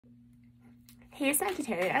Hey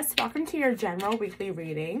Sagittarius, welcome to your general weekly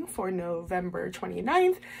reading for November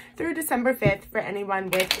 29th through December 5th for anyone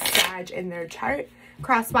with Sag in their chart.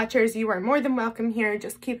 Cross watchers, you are more than welcome here.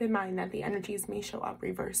 Just keep in mind that the energies may show up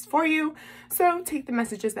reversed for you. So take the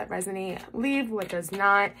messages that resonate, leave what does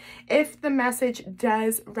not. If the message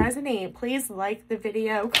does resonate, please like the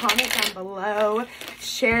video, comment down below,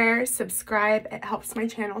 share, subscribe. It helps my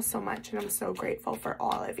channel so much and I'm so grateful for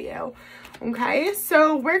all of you. Okay,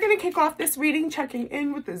 so we're going to kick off this reading checking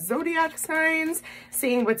in with the zodiac signs,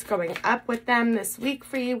 seeing what's going up with them this week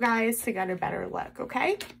for you guys to get a better look,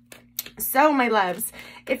 okay? So, my loves,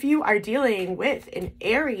 if you are dealing with an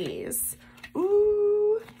Aries,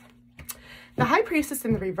 ooh, the High Priestess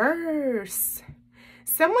in the reverse,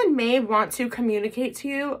 someone may want to communicate to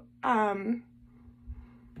you,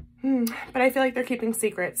 but I feel like they're keeping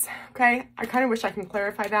secrets, okay? I kind of wish I can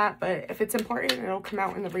clarify that, but if it's important, it'll come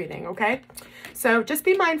out in the reading, okay? So just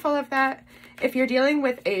be mindful of that. If you're dealing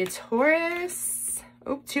with a Taurus,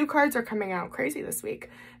 oh, two cards are coming out crazy this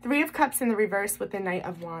week. Three of Cups in the reverse with the Knight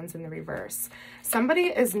of Wands in the reverse. Somebody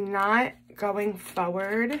is not going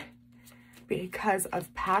forward because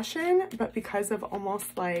of passion, but because of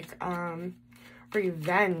almost like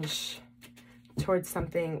revenge towards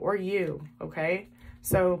something or you, okay?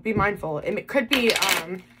 So be mindful. It could be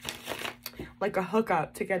like a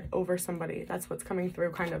hookup to get over somebody. That's what's coming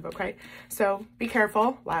through kind of, okay? So be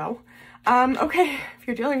careful. Wow. Okay, if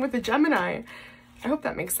you're dealing with a Gemini, I hope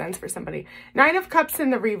that makes sense for somebody. Nine of Cups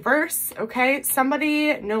in the reverse, okay?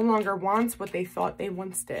 Somebody no longer wants what they thought they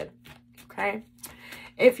once did, okay?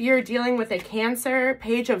 If you're dealing with a Cancer,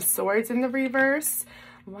 Page of Swords in the reverse,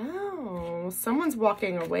 wow, someone's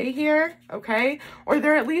walking away here, okay? Or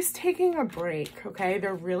they're at least taking a break, okay?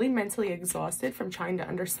 They're really mentally exhausted from trying to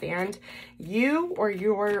understand you or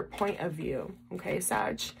your point of view, okay,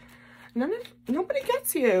 Sag? Nobody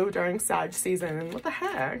gets you during Sag season. What the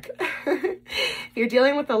heck? You're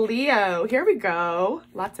dealing with a Leo. Here we go.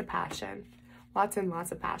 Lots of passion. Lots and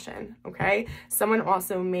lots of passion, okay? Someone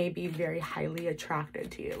also may be very highly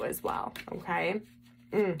attracted to you as well, okay?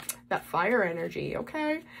 That fire energy,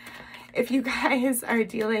 okay? If you guys are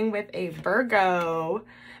dealing with a Virgo,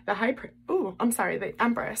 the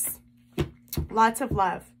Empress. Lots of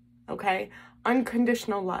love, okay?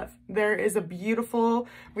 Unconditional love. There is a beautiful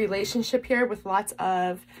relationship here with lots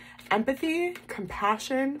of empathy,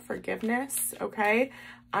 compassion, forgiveness, okay?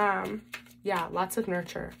 Yeah, lots of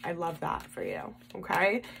nurture. I love that for you,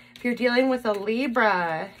 okay? If you're dealing with a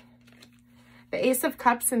Libra, the Ace of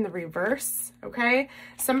Cups in the reverse, okay?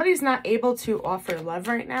 Somebody's not able to offer love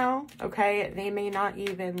right now, okay? They may not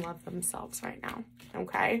even love themselves right now,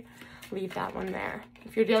 okay? Leave that one there.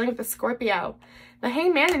 If you're dealing with a Scorpio, the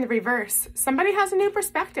Hangman in the reverse, somebody has a new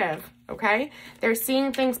perspective, okay? They're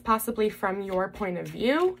seeing things possibly from your point of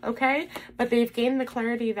view, okay? But they've gained the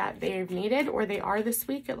clarity that they've needed, or they are this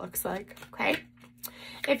week, it looks like, okay?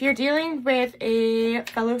 If you're dealing with a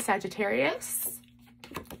fellow Sagittarius,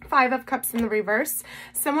 Five of Cups in the reverse,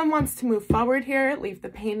 someone wants to move forward here, leave the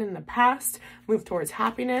pain in the past, move towards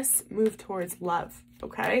happiness, move towards love,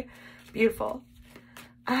 okay? Beautiful.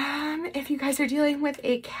 If you guys are dealing with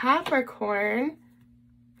a Capricorn,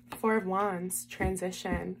 Four of Wands,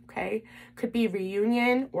 transition, okay? Could be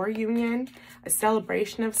reunion or union, a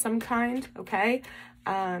celebration of some kind, okay?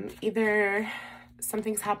 Either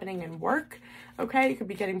something's happening in work, okay? You could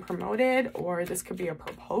be getting promoted, or this could be a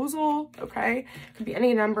proposal, okay? Could be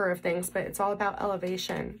any number of things, but it's all about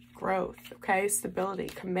elevation, growth, okay? Stability,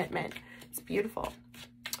 commitment. It's beautiful.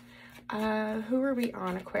 Who are we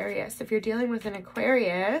on? Aquarius. If you're dealing with an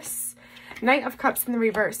Aquarius, Knight of Cups in the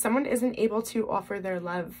reverse, someone isn't able to offer their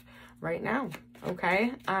love right now,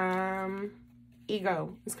 okay?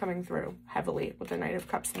 Ego is coming through heavily with the Knight of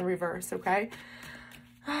Cups in the reverse, okay?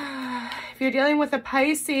 If you're dealing with a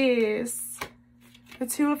Pisces, the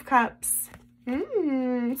Two of Cups,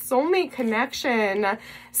 soulmate connection.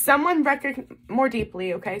 Someone more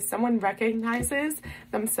deeply, okay? Someone recognizes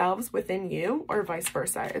themselves within you, or vice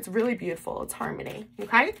versa. It's really beautiful. It's harmony,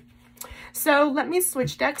 okay? So let me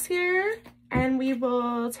switch decks here, and we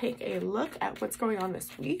will take a look at what's going on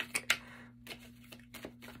this week.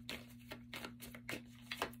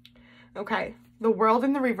 Okay, the World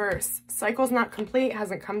in the reverse. Cycle's not complete,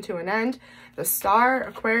 hasn't come to an end. The Star,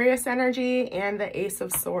 Aquarius energy, and the Ace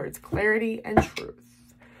of Swords, clarity and truth.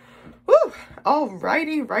 Woo!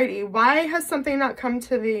 Alrighty, righty. Why has something not come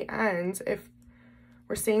to the end if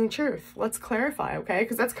we're seeing truth? Let's clarify, okay?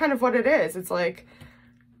 Because that's kind of what it is. It's like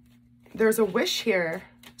there's a wish here.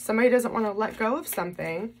 Somebody doesn't want to let go of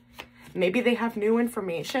something. Maybe they have new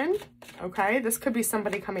information, okay? This could be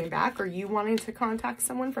somebody coming back or you wanting to contact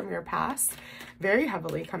someone from your past. Very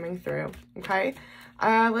heavily coming through, okay?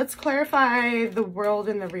 Let's clarify the world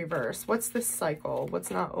in the reverse. What's this cycle?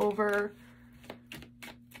 What's not over?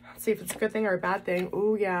 Let's see if it's a good thing or a bad thing.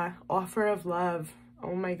 Oh, yeah. Offer of love.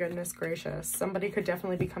 Oh, my goodness gracious. Somebody could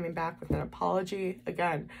definitely be coming back with an apology.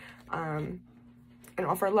 Again, an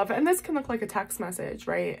offer of love. And this can look like a text message,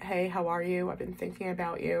 right? Hey, how are you? I've been thinking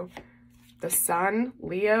about you. The Sun,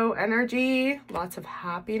 Leo energy, lots of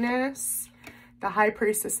happiness. The High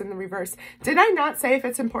Priestess in the reverse. Did I not say if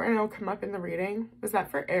it's important it'll come up in the reading? Was that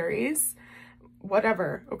for Aries?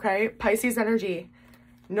 Whatever, okay? Pisces energy.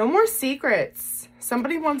 No more secrets.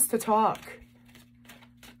 Somebody wants to talk.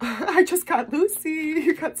 I just got Lucy.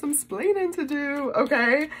 You got some splaining to do,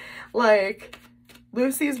 okay? Like,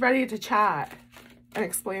 Lucy's ready to chat and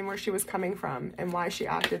explain where she was coming from and why she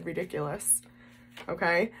acted ridiculous,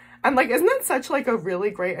 okay? And like, isn't that such like a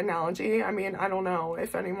really great analogy? I mean, I don't know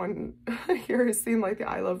if anyone here has seen like the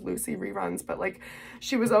I Love Lucy reruns, but like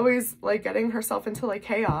she was always like getting herself into like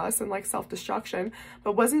chaos and like self-destruction,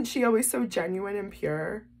 but wasn't she always so genuine and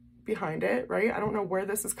pure behind it, right? I don't know where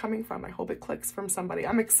this is coming from. I hope it clicks from somebody.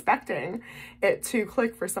 I'm expecting it to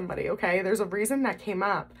click for somebody, okay? There's a reason that came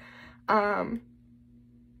up.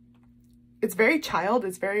 It's very child,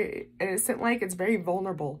 it's very innocent, like it's very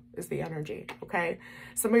vulnerable is the energy, okay?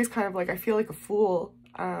 Somebody's kind of like, I feel like a fool.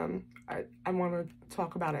 I want to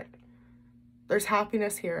talk about it. There's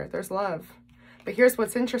happiness here, there's love. But here's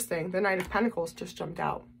what's interesting. The Knight of Pentacles just jumped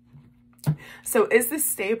out. So is this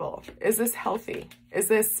stable? Is this healthy? Is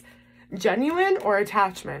this genuine or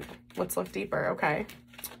attachment? Let's look deeper, okay?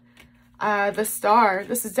 The Star,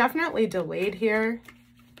 this is definitely delayed here.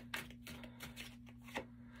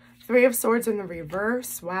 Three of Swords in the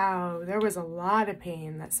reverse. Wow, there was a lot of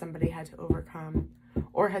pain that somebody had to overcome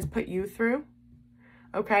or has put you through,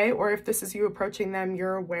 okay? Or if this is you approaching them,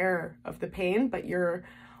 you're aware of the pain, but you're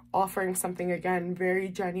offering something, again, very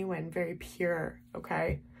genuine, very pure,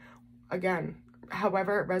 okay? Again,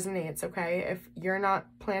 however it resonates, okay? If you're not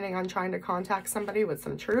planning on trying to contact somebody with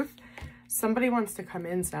some truth, somebody wants to come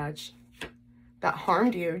in, Sag, that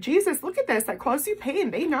harmed you. Jesus, look at this. That caused you pain.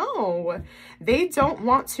 They know. They don't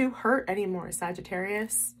want to hurt anymore,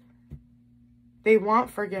 Sagittarius. They want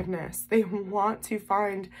forgiveness. They want to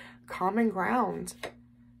find common ground.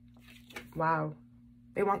 Wow.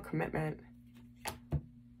 They want commitment.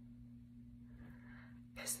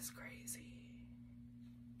 This is crazy.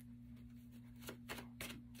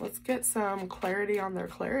 Let's get some clarity on their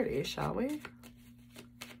clarity, shall we?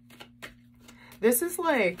 This is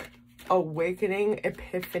like awakening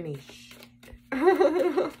epiphany.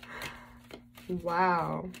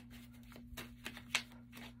 Wow.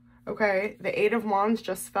 Okay, the Eight of Wands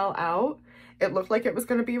just fell out. It looked like it was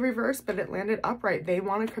going to be reversed, but it landed upright. They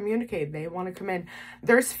want to communicate. They want to come in.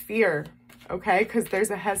 There's fear, okay? Because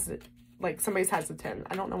there's a like somebody's hesitant.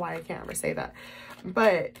 I don't know why I can't ever say that.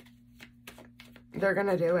 But they're going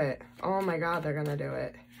to do it. Oh my God, they're going to do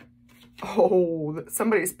it. Oh,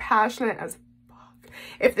 somebody's passionate as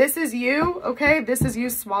if this is you, okay, this is you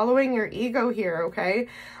swallowing your ego here, okay?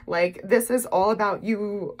 Like, this is all about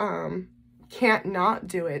you can't not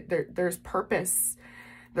do it. There's purpose.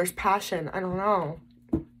 There's passion. I don't know.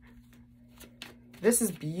 This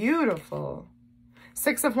is beautiful.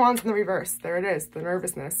 Six of Wands in the reverse. There it is. The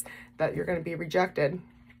nervousness that you're going to be rejected.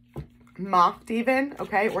 Mocked even,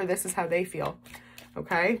 okay? Or this is how they feel,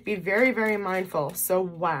 okay? Be very, very mindful. So,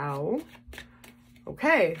 wow.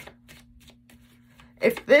 Okay.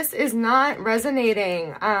 If this is not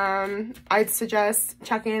resonating, I'd suggest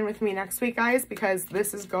checking in with me next week, guys, because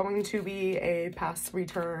this is going to be a past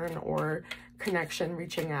return or connection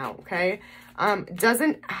reaching out, okay?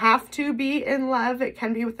 Doesn't have to be in love. It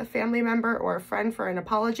can be with a family member or a friend for an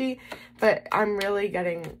apology, but I'm really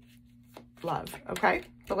getting love, okay?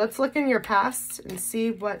 So let's look in your past and see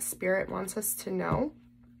what Spirit wants us to know.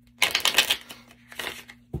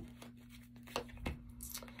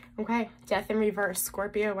 Okay, Death in reverse,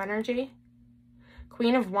 Scorpio energy.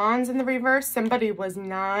 Queen of Wands in the reverse. Somebody was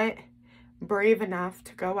not brave enough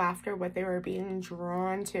to go after what they were being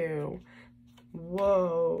drawn to.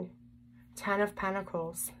 Whoa. Ten of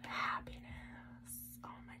Pentacles. Happiness.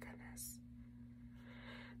 Oh my goodness.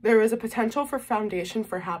 There is a potential for foundation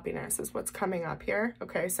for happiness is what's coming up here.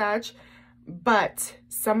 Okay, Sag. But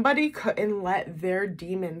somebody couldn't let their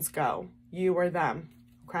demons go. You or them.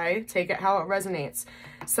 Okay, take it how it resonates.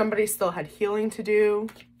 Somebody still had healing to do.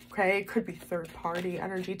 Okay, could be third party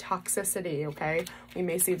energy, toxicity. Okay, we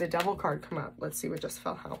may see the Devil card come up. Let's see what just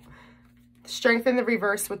fell out. Strength in the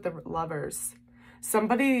reverse with the Lovers.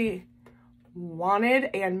 Somebody wanted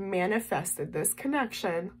and manifested this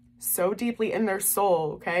connection so deeply in their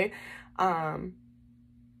soul, okay?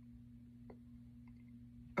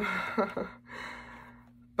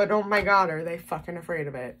 But oh my God, are they fucking afraid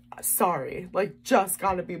of it? Sorry, like, just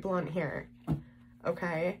gotta be blunt here,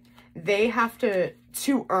 okay? They have to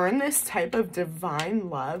earn this type of divine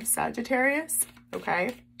love, Sagittarius,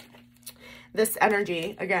 okay? This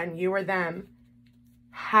energy, again, you or them,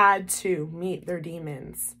 had to meet their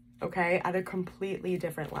demons, okay? At a completely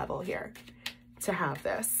different level here to have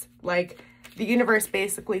this. Like, the universe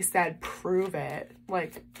basically said, prove it.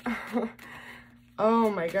 Like, oh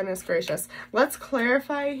my goodness gracious. Let's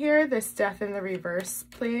clarify here this death in the reverse,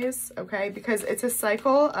 please, okay? Because it's a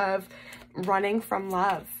cycle of running from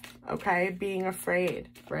love, okay? Being afraid,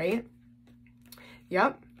 right?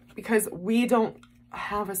 Yep, because we don't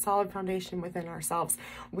have a solid foundation within ourselves.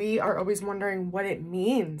 We are always wondering what it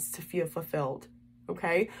means to feel fulfilled,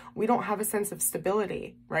 okay? We don't have a sense of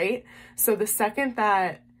stability, right? So the second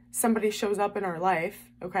that somebody shows up in our life,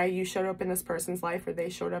 okay, you showed up in this person's life or they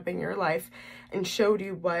showed up in your life and showed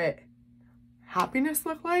you what happiness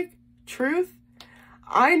looked like, truth.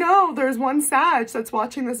 I know there's one Sag that's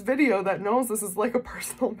watching this video that knows this is like a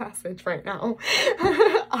personal message right now.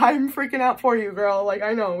 I'm freaking out for you, girl. Like,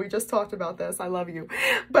 I know we just talked about this. I love you.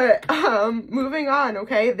 But moving on,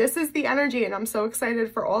 okay? This is the energy, and I'm so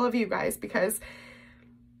excited for all of you guys because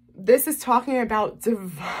this is talking about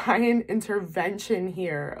divine intervention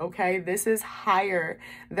here, okay? This is higher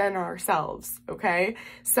than ourselves, okay?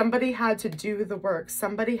 Somebody had to do the work.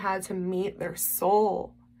 Somebody had to meet their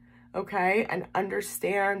soul, okay? And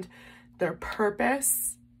understand their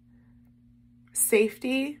purpose,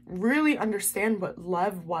 safety, really understand what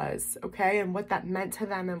love was, okay? And what that meant to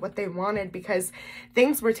them and what they wanted, because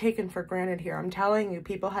things were taken for granted here. I'm telling you,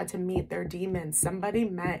 people had to meet their demons. Somebody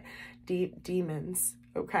met deep demons,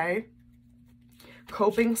 okay?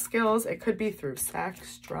 Coping skills, it could be through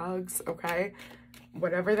sex, drugs, okay?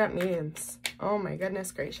 Whatever that means. Oh my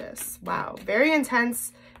goodness gracious. Wow. Very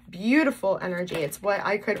intense, beautiful energy. It's what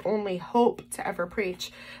I could only hope to ever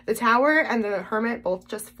preach. The Tower and the Hermit both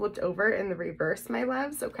just flipped over in the reverse, my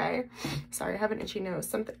loves, okay? Sorry, I have an itchy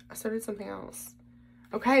nose. I started something else.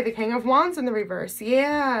 Okay, the King of Wands in the reverse.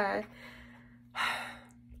 Yeah.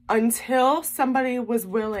 Until somebody was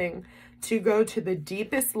willing to go to the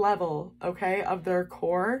deepest level, okay, of their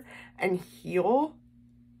core and heal,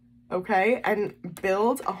 okay, and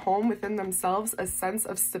build a home within themselves, a sense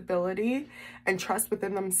of stability and trust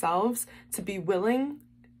within themselves, to be willing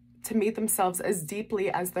to meet themselves as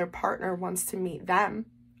deeply as their partner wants to meet them,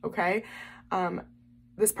 okay?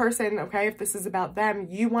 This person, okay, if this is about them,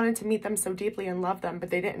 you wanted to meet them so deeply and love them,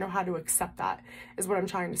 but they didn't know how to accept that, is what I'm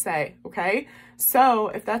trying to say, okay? So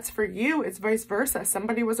if that's for you, it's vice versa.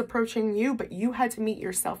 Somebody was approaching you, but you had to meet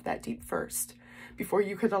yourself that deep first before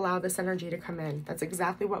you could allow this energy to come in. That's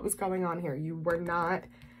exactly what was going on here. You were not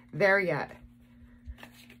there yet.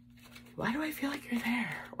 Why do I feel like you're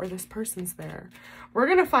there, or this person's there? We're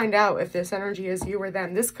going to find out if this energy is you or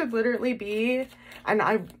them. This could literally be, and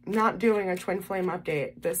I'm not doing a twin flame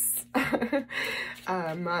update this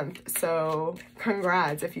month, so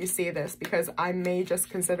congrats if you see this, because I may just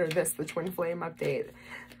consider this the twin flame update.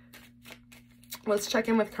 Let's check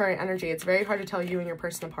in with current energy. It's very hard to tell you and your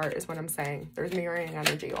person apart, is what I'm saying. There's mirroring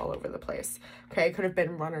energy all over the place. Okay, it could have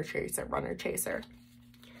been runner chaser, runner chaser.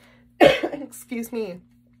 Excuse me.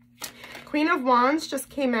 Queen of Wands just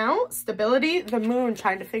came out. Stability, the Moon,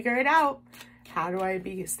 trying to figure it out. How do I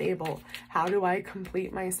be stable? How do I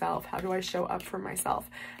complete myself? How do I show up for myself?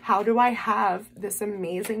 How do I have this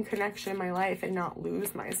amazing connection in my life and not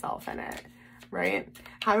lose myself in it, right?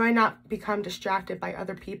 How do I not become distracted by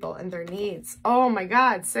other people and their needs? Oh my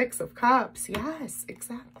God, Six of Cups. Yes,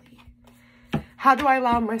 exactly. How do I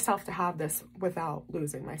allow myself to have this without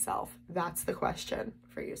losing myself? That's the question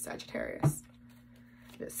for you, Sagittarius,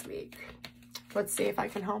 this week. Let's see if I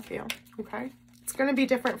can help you, okay? It's going to be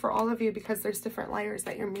different for all of you because there's different layers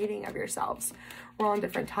that you're meeting of yourselves. We're on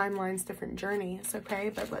different timelines, different journeys,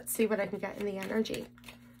 okay? But let's see what I can get in the energy.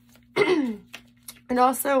 And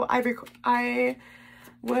also, I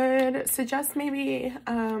would suggest maybe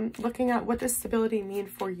looking at what does stability mean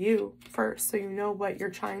for you first, so you know what you're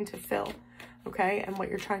trying to fill, okay? And what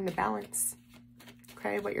you're trying to balance,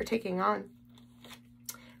 okay? What you're taking on.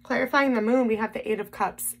 Clarifying the Moon, we have the Eight of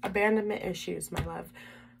Cups, abandonment issues, my love,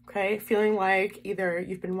 okay? Feeling like either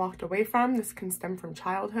you've been walked away from, this can stem from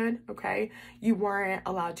childhood, okay? You weren't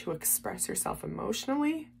allowed to express yourself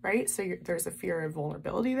emotionally, right? So there's a fear of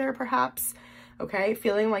vulnerability there, perhaps, okay?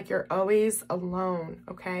 Feeling like you're always alone,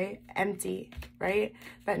 okay? Empty, right?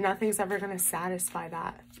 That nothing's ever going to satisfy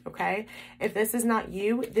that, okay? If this is not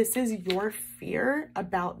you, this is your fear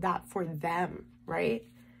about that for them, right?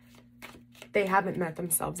 They haven't met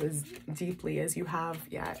themselves as deeply as you have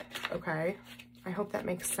yet, okay? I hope that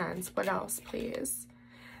makes sense. What else, please?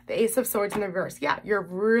 The Ace of Swords in the reverse. Yeah, you're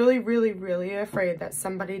really, really, really afraid that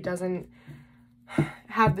somebody doesn't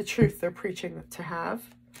have the truth they're preaching to have,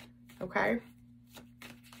 okay?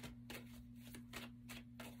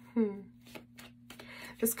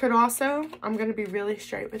 This could also, I'm going to be really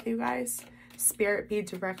straight with you guys, Spirit be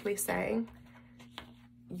directly saying,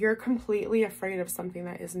 you're completely afraid of something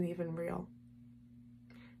that isn't even real.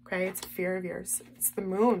 Okay, it's a fear of yours. It's the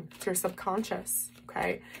moon. It's your subconscious.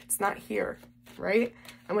 Okay, it's not here, right?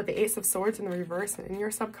 And with the Ace of Swords in the reverse and in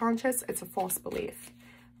your subconscious, it's a false belief,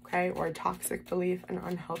 okay, or a toxic belief, an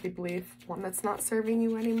unhealthy belief, one that's not serving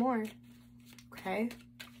you anymore. Okay,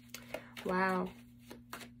 wow.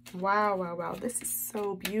 Wow, wow, wow. This is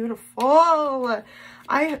so beautiful.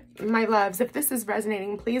 My loves, if this is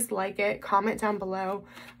resonating, please like it, comment down below,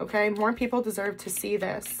 okay? More people deserve to see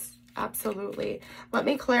this. Absolutely. Let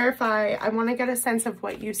me clarify. I want to get a sense of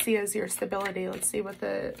what you see as your stability. Let's see what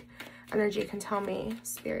the energy can tell me.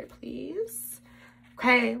 Spirit, please.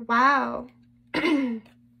 Okay, wow.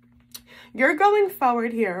 You're going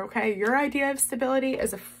forward here, okay? Your idea of stability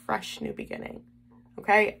is a fresh new beginning,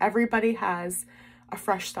 okay? Everybody has a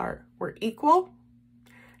fresh start. We're equal.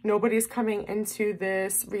 Nobody's coming into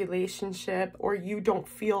this relationship or you don't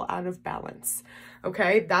feel out of balance.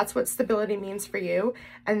 Okay, that's what stability means for you.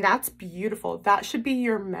 And that's beautiful. That should be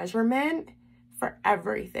your measurement for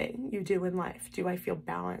everything you do in life. Do I feel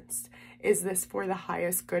balanced? Is this for the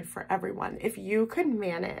highest good for everyone? If you could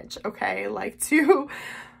manage, okay, like to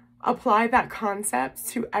apply that concept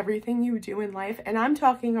to everything you do in life. And I'm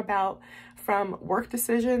talking about from work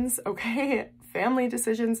decisions, okay, family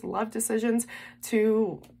decisions, love decisions,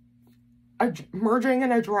 to merging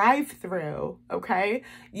in a drive-through, okay?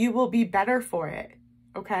 You will be better for it,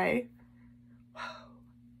 okay?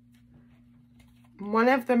 One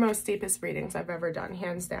of the most deepest readings I've ever done,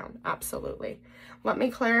 hands down, absolutely. Let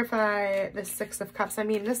me clarify the Six of Cups. I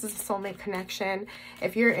mean, this is a soulmate connection.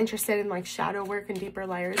 If you're interested in like shadow work and deeper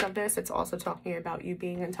layers of this, it's also talking about you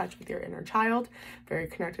being in touch with your inner child, very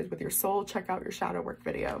connected with your soul. Check out your shadow work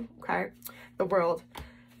video, okay? The World.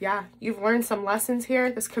 Yeah, you've learned some lessons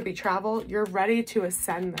here. This could be travel. You're ready to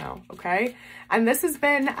ascend though, okay? And this has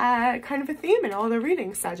been kind of a theme in all the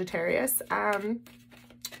readings, Sagittarius.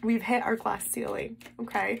 We've hit our glass ceiling,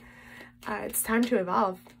 okay? It's time to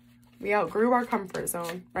evolve. We outgrew our comfort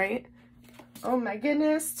zone, right? Oh my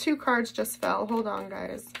goodness, 2 cards just fell. Hold on,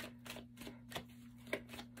 guys.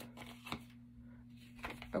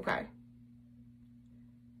 Okay.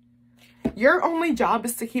 Your only job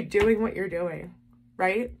is to keep doing what you're doing,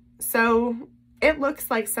 right? So it looks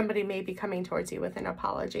like somebody may be coming towards you with an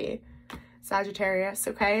apology, Sagittarius,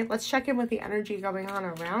 okay? Let's check in with the energy going on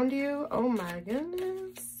around you. Oh my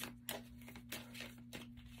goodness.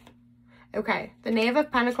 Okay, the Knave of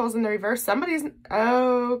Pentacles in the reverse. Somebody's,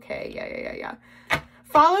 okay, yeah.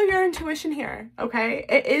 Follow your intuition here, okay?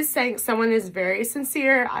 It is saying someone is very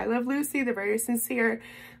sincere. I love Lucy, they're very sincere.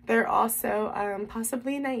 They're also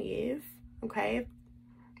possibly naive, okay?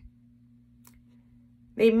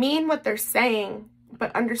 They mean what they're saying,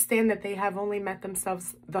 but understand that they have only met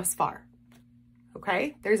themselves thus far,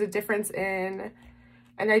 okay? There's a difference in,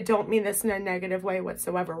 and I don't mean this in a negative way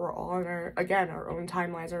whatsoever. We're all on our, again, our own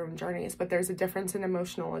timelines, our own journeys, but there's a difference in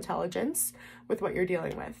emotional intelligence with what you're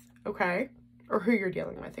dealing with, okay? Or who you're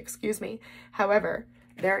dealing with, excuse me. However,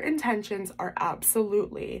 their intentions are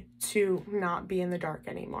absolutely to not be in the dark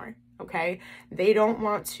anymore, okay? They don't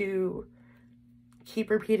want to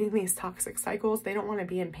keep repeating these toxic cycles. They don't want to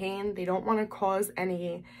be in pain. They don't want to cause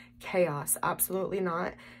any chaos. Absolutely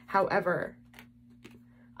not. However,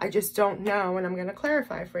 I just don't know, and I'm going to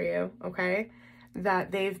clarify for you, okay,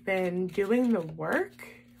 that they've been doing the work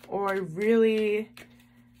or really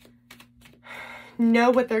know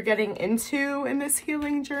what they're getting into in this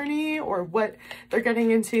healing journey, or what they're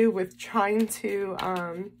getting into with trying to,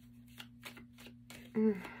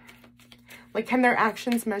 like, can their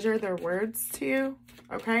actions measure their words to you,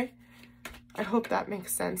 okay? I hope that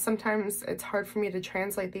makes sense. Sometimes it's hard for me to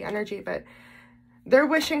translate the energy, but they're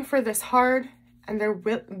wishing for this hard, and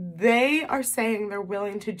they are saying they're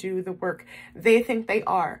willing to do the work. They think they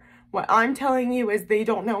are. What I'm telling you is they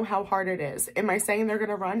don't know how hard it is. Am I saying they're going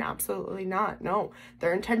to run? Absolutely not. No,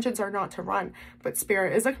 their intentions are not to run, but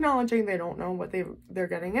Spirit is acknowledging they don't know what they're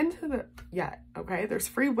getting into yet. Okay. There's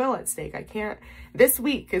free will at stake. This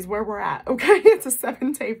week is where we're at. Okay. It's a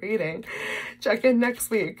 7-day reading. Check in next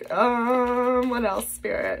week. What else,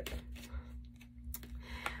 Spirit?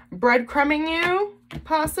 Breadcrumbing you,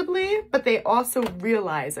 possibly, but they also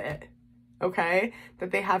realize it. Okay, that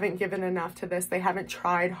they haven't given enough to this. They haven't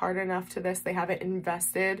tried hard enough to this. They haven't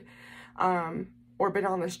invested or been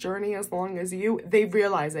on this journey as long as you. They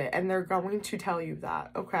realize it, and they're going to tell you that.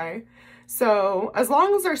 Okay, so as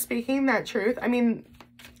long as they're speaking that truth, I mean,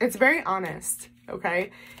 it's very honest. Okay,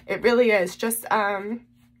 it really is. Just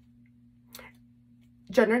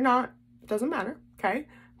gender doesn't matter. Okay,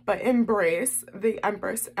 but embrace the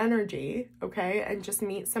Empress energy. Okay, and just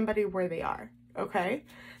meet somebody where they are. Okay,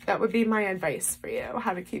 that would be my advice for you,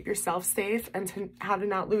 how to keep yourself safe and how to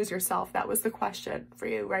not lose yourself. That was the question for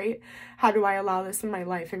you, right? How do I allow this in my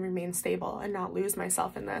life and remain stable and not lose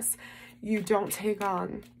myself in this? You don't take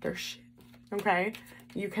on their shit, okay?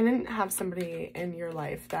 You can have somebody in your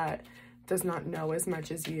life that does not know as much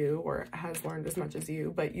as you or has learned as much as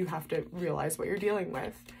you, but you have to realize what you're dealing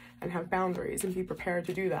with and have boundaries and be prepared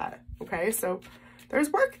to do that, okay? So there's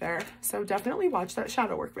work there. So definitely watch that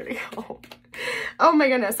shadow work video. Oh my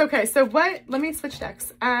goodness. Okay, so let me switch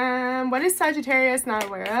decks. What is Sagittarius not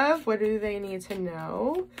aware of? What do they need to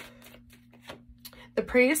know? The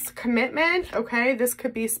Priest, commitment. Okay, this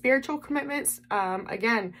could be spiritual commitments.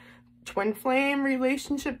 Again, twin flame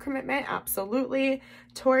relationship commitment. Absolutely.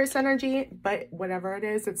 Taurus energy, but whatever it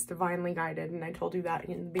is, it's divinely guided. And I told you that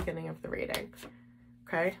in the beginning of the reading.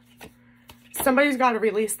 Okay. Somebody's got to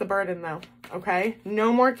release the burden though, okay?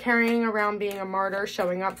 No more carrying around being a martyr,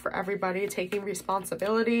 showing up for everybody, taking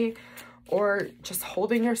responsibility, or just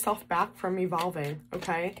holding yourself back from evolving,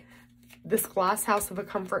 okay? This glass house of a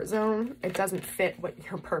comfort zone, it doesn't fit what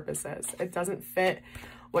your purpose is. It doesn't fit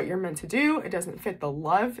what you're meant to do. It doesn't fit the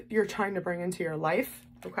love you're trying to bring into your life,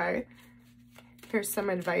 okay? Here's some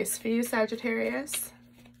advice for you, Sagittarius.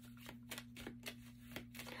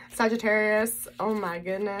 Sagittarius, oh my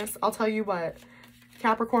goodness. I'll tell you what,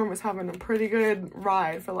 Capricorn was having a pretty good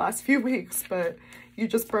ride for the last few weeks, but you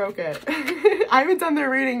just broke it. I haven't done their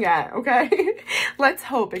reading yet, okay? Let's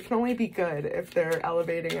hope. It can only be good if they're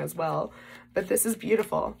elevating as well. But this is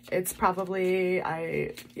beautiful. It's probably,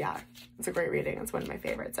 yeah, it's a great reading. It's one of my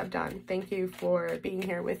favorites I've done. Thank you for being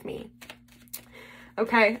here with me.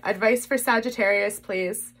 Okay, advice for Sagittarius,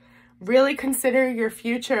 please. Really consider your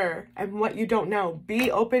future and what you don't know. Be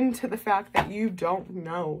open to the fact that you don't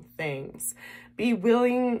know things. Be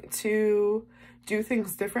willing to do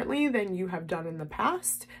things differently than you have done in the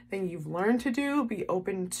past, than you've learned to do. Be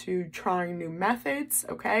open to trying new methods,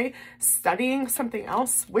 okay? Studying something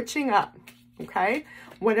else, switching up, okay?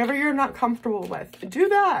 Whatever you're not comfortable with, do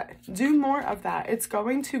that. Do more of that. It's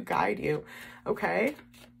going to guide you, okay?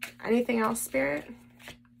 Anything else, Spirit?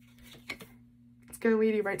 Going to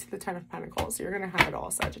lead you right to the 10 of Pentacles. You're going to have it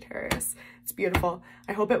all, Sagittarius. It's beautiful.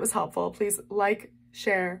 I hope it was helpful. Please like,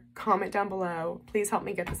 share, comment down below. Please help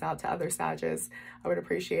me get this out to other Sages. I would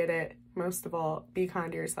appreciate it. Most of all, be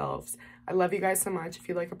kind to yourselves. I love you guys so much. If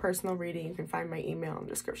you'd like a personal reading, you can find my email in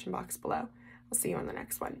the description box below. I'll see you on the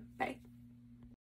next one. Bye.